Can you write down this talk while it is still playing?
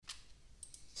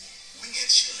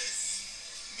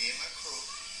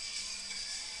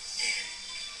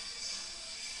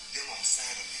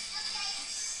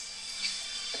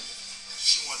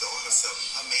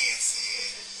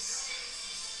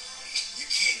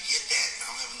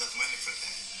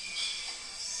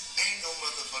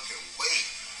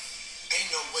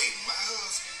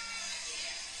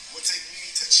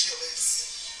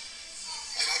Chili's,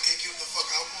 and I can't get what the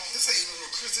fuck I want. This ain't even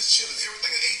real Chris. This Chili's,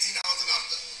 everything is $18 and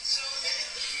under.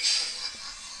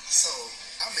 So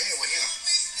I'm mad with him.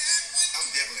 I'm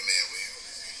definitely mad with him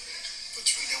for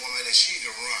treating that woman like she need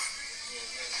to run.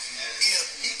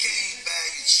 If he can't buy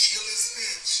you Chili's,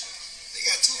 bitch, they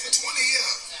got 2 for 20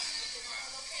 here.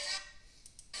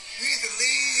 You need to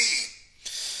leave.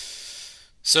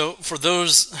 So, for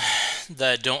those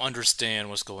that don't understand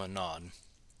what's going on,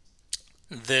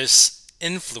 this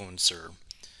influencer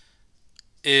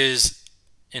is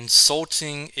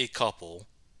insulting a couple,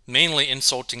 mainly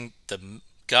insulting the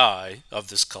guy of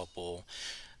this couple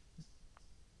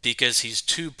because he's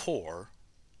too poor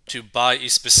to buy a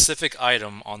specific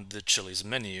item on the Chili's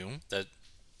menu that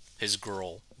his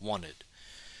girl wanted.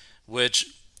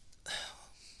 Which,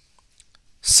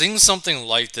 seeing something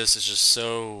like this is just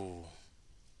so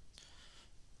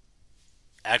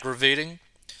aggravating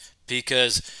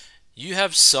because you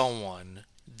have someone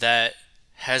that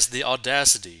has the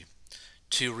audacity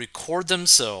to record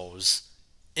themselves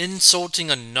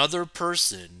insulting another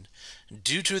person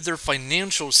due to their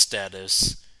financial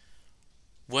status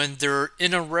when they're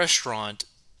in a restaurant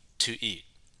to eat.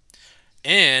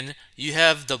 And you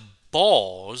have the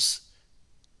balls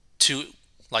to,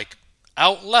 like,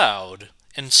 out loud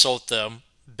insult them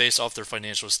based off their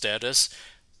financial status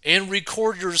and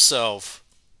record yourself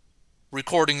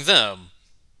recording them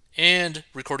and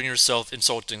recording yourself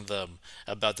insulting them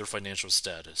about their financial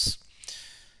status.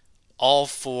 All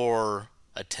for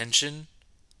attention.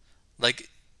 Like,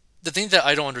 the thing that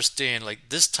I don't understand, like,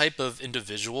 this type of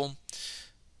individual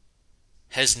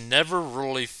has never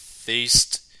really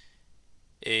faced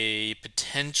a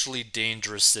potentially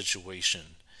dangerous situation,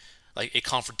 like a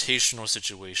confrontational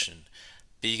situation,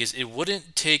 because it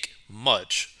wouldn't take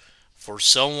much for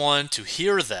someone to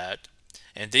hear that,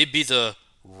 and they'd be the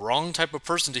wrong type of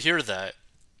person to hear that,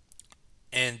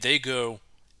 and they go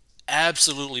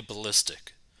absolutely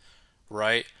ballistic,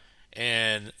 right?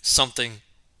 And something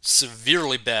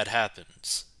severely bad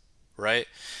happens, right?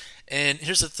 And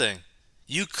here's the thing.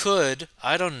 You could,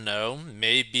 I don't know,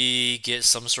 maybe get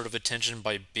some sort of attention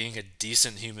by being a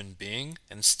decent human being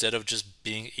instead of just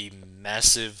being a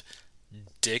massive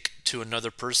dick to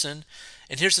another person.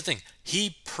 And here's the thing.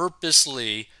 He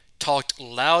purposely talked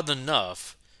loud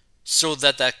enough so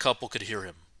that that couple could hear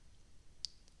him.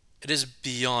 It is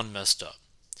beyond messed up.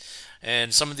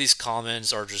 And some of these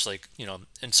comments are just like,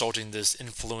 insulting this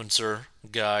influencer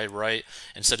guy, right?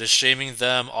 Instead of shaming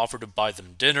them, offer to buy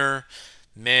them dinner.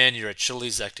 Man, you're at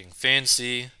Chili's acting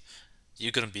fancy.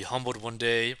 You're gonna be humbled one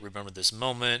day. Remember this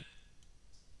moment.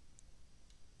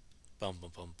 Bum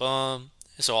bum bum bum.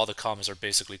 And so all the comments are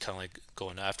basically kind of like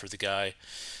going after the guy,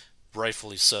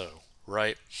 rightfully so,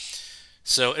 right?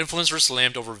 So influencer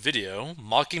slammed over video,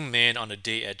 mocking man on a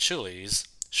date at Chili's.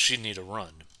 She need a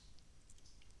run.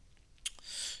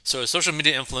 So a social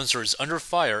media influencer is under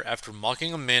fire after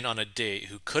mocking a man on a date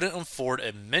who couldn't afford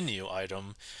a menu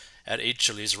item at a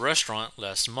Chili's restaurant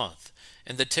last month.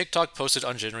 In the TikTok posted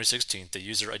on January 16th, the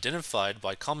user identified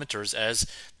by commenters as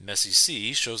Messy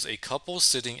C shows a couple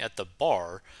sitting at the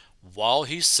bar while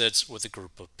he sits with a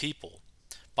group of people.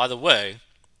 By the way,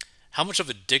 how much of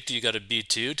a dick do you gotta be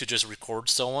to just record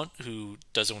someone who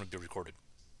doesn't want to be recorded?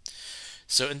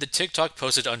 So in the TikTok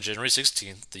posted on January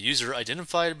 16th, the user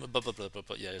identified blah, blah, blah, blah,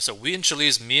 blah. Yeah, so we in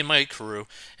Chili's, me and my crew,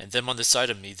 and them on the side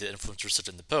of me, the influencer said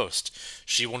in the post.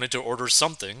 She wanted to order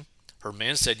something. Her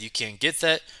man said, "You can't get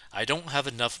that. I don't have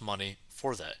enough money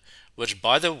for that." Which,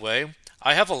 by the way,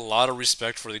 I have a lot of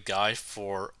respect for the guy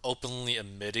for openly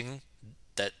admitting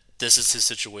that this is his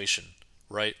situation,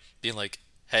 right? Being like,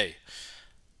 hey,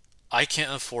 I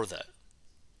can't afford that.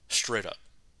 Straight up,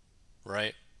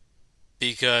 right?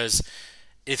 Because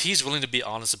if he's willing to be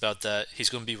honest about that, he's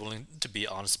going to be willing to be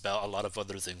honest about a lot of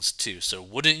other things too. So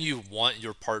wouldn't you want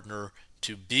your partner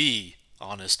to be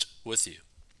honest with you?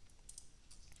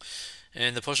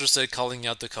 And the poster said, calling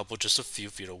out the couple just a few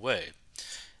feet away.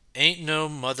 Ain't no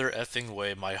mother effing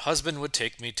way my husband would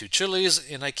take me to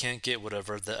Chili's and I can't get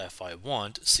whatever the F I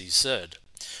want, C said.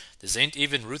 This ain't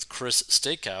even Ruth Chris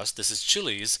Steakhouse, this is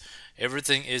Chili's.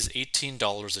 Everything is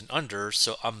 $18 and under,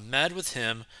 so I'm mad with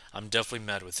him. I'm definitely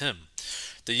mad with him.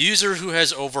 The user, who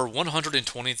has over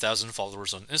 120,000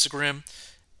 followers on Instagram,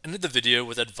 ended the video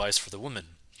with advice for the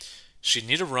woman. She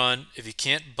need a run. If he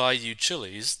can't buy you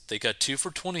Chili's, they got 2 for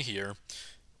 20 here.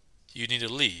 You need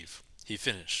to leave. He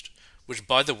finished. Which,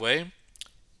 by the way,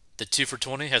 the 2 for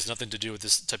 20 has nothing to do with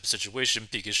this type of situation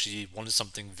because she wanted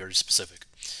something very specific.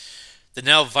 The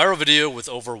now viral video with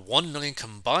over 1 million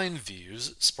combined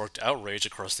views sparked outrage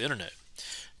across the internet.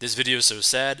 This video is so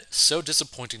sad, so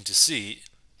disappointing to see,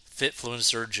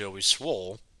 Fitfluencer Joey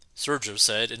Swole, Sergio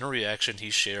said in a reaction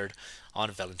he shared on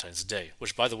Valentine's Day.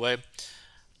 Which, by the way,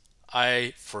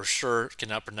 I for sure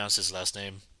cannot pronounce his last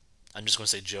name. I'm just going to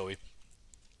say Joey.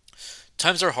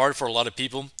 Times are hard for a lot of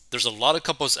people. There's a lot of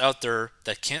couples out there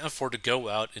that can't afford to go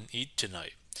out and eat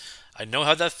tonight. I know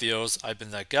how that feels. I've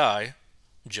been that guy,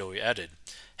 Joey added.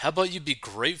 How about you be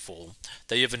grateful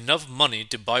that you have enough money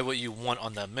to buy what you want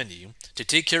on that menu, to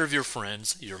take care of your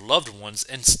friends, your loved ones,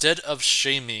 instead of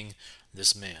shaming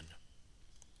this man?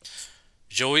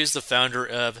 Joey is the founder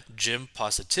of Gym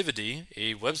Positivity,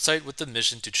 a website with the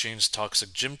mission to change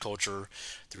toxic gym culture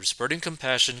through spreading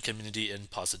compassion, community,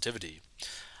 and positivity.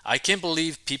 I can't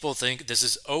believe people think this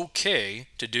is okay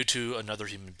to do to another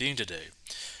human being today.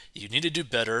 You need to do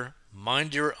better.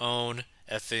 Mind your own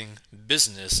effing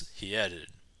business, he added.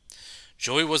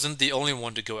 Joey wasn't the only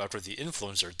one to go after the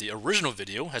influencer. The original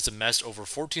video has amassed over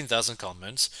 14,000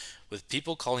 comments, with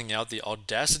people calling out the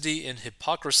audacity and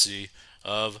hypocrisy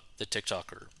of the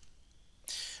TikToker.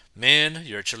 Man,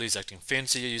 your chili's acting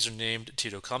fancy, a user named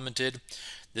Tito commented.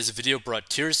 This video brought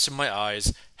tears to my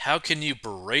eyes. How can you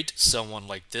berate someone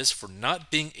like this for not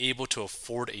being able to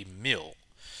afford a meal?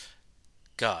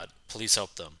 God, please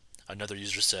help them, another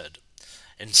user said.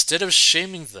 Instead of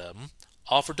shaming them,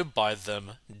 offer to buy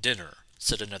them dinner,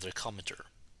 said another commenter.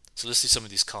 So let's see some of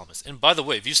these comments. And by the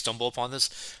way, if you stumble upon this,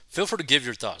 feel free to give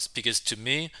your thoughts, because to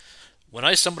me, when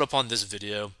I stumbled upon this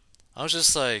video, I was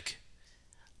just like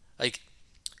it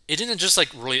didn't just like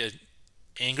really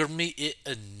anger me, it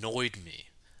annoyed me,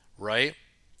 right?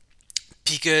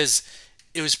 Because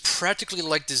it was practically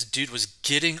like this dude was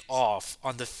getting off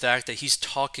on the fact that he's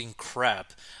talking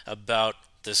crap about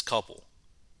this couple,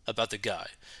 about the guy.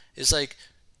 It's like,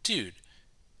 dude,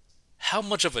 how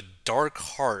much of a dark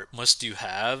heart must you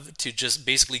have to just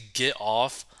basically get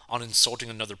off on insulting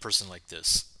another person like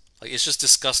this? Like, it's just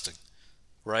disgusting,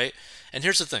 right? And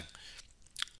here's the thing.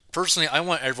 Personally, I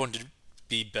want everyone to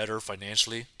be better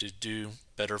financially, to do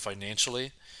better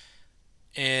financially.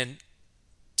 And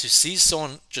to see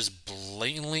someone just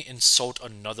blatantly insult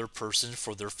another person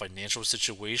for their financial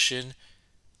situation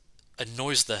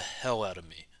annoys the hell out of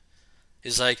me.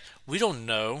 It's like, we don't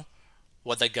know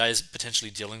what that guy is potentially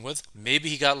dealing with. Maybe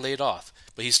he got laid off,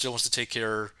 but he still wants to take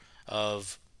care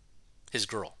of his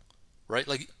girl, right?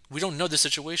 Like, we don't know the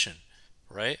situation,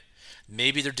 right?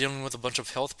 Maybe they're dealing with a bunch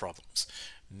of health problems.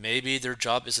 Maybe their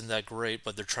job isn't that great,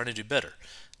 but they're trying to do better.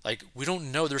 Like, we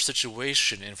don't know their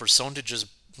situation, and for someone to just,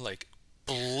 like,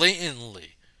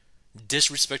 blatantly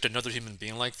disrespect another human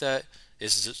being like that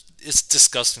is just, it's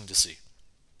disgusting to see.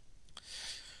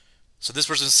 So this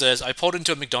person says, I pulled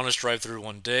into a McDonald's drive-thru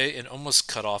one day and almost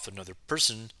cut off another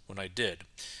person when I did.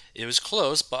 It was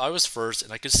close, but I was first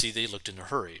and I could see they looked in a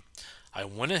hurry. I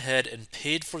went ahead and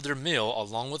paid for their meal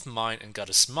along with mine and got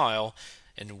a smile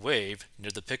and wave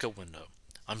near the pickup window.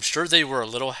 I'm sure they were a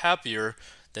little happier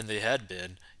than they had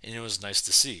been, and it was nice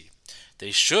to see.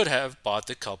 They should have bought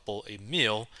the couple a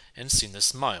meal and seen the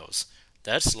smiles.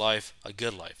 That's life, a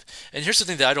good life. And here's the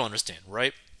thing that I don't understand,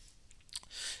 right?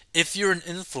 If you're an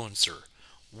influencer,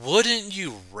 wouldn't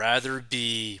you rather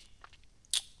be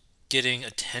getting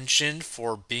attention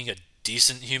for being a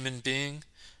decent human being,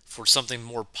 for something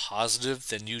more positive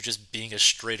than you just being a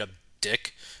straight up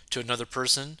dick to another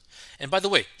person? And by the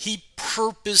way, he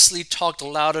purposely talked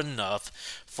loud enough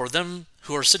for them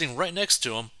who are sitting right next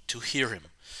to him to hear him,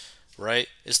 right?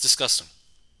 It's disgusting.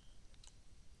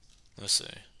 Let's see.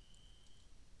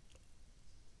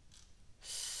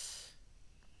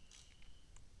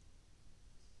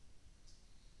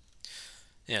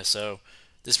 Yeah, so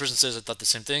this person says I thought the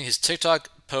same thing. His TikTok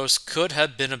post could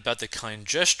have been about the kind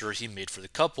gesture he made for the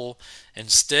couple.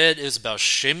 Instead, it was about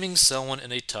shaming someone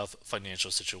in a tough financial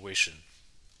situation.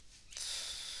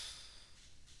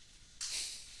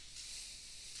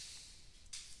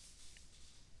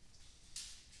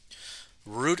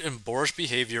 Rude and boorish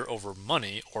behavior over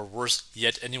money, or worse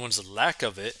yet, anyone's lack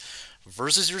of it,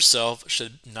 versus yourself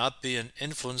should not be an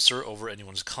influencer over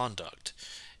anyone's conduct.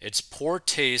 It's poor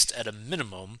taste at a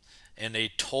minimum, and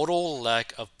a total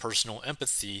lack of personal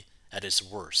empathy at its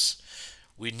worst.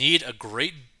 We need a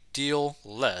great deal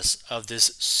less of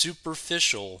this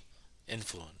superficial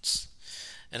influence.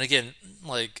 And again,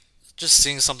 like, just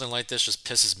seeing something like this just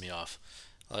pisses me off.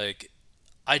 Like,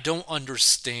 I don't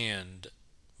understand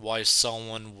why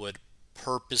someone would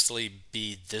purposely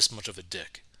be this much of a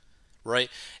dick, right?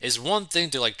 It's one thing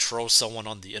to like troll someone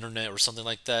on the internet or something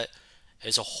like that.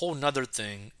 It's a whole nother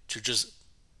thing to just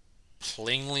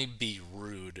plainly be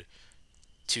rude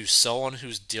to someone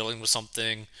who's dealing with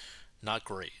something not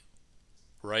great,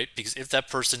 right? Because if that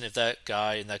person, if that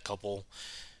guy and that couple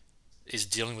is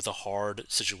dealing with a hard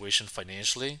situation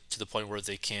financially to the point where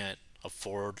they can't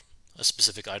afford a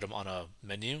specific item on a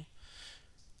menu,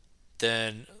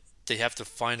 then they have to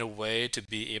find a way to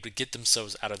be able to get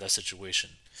themselves out of that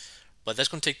situation. But that's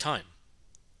going to take time,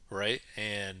 right?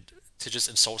 And to just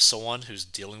insult someone who's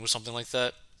dealing with something like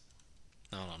that,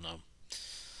 I don't know.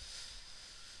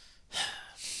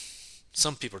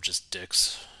 Some people are just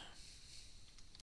dicks.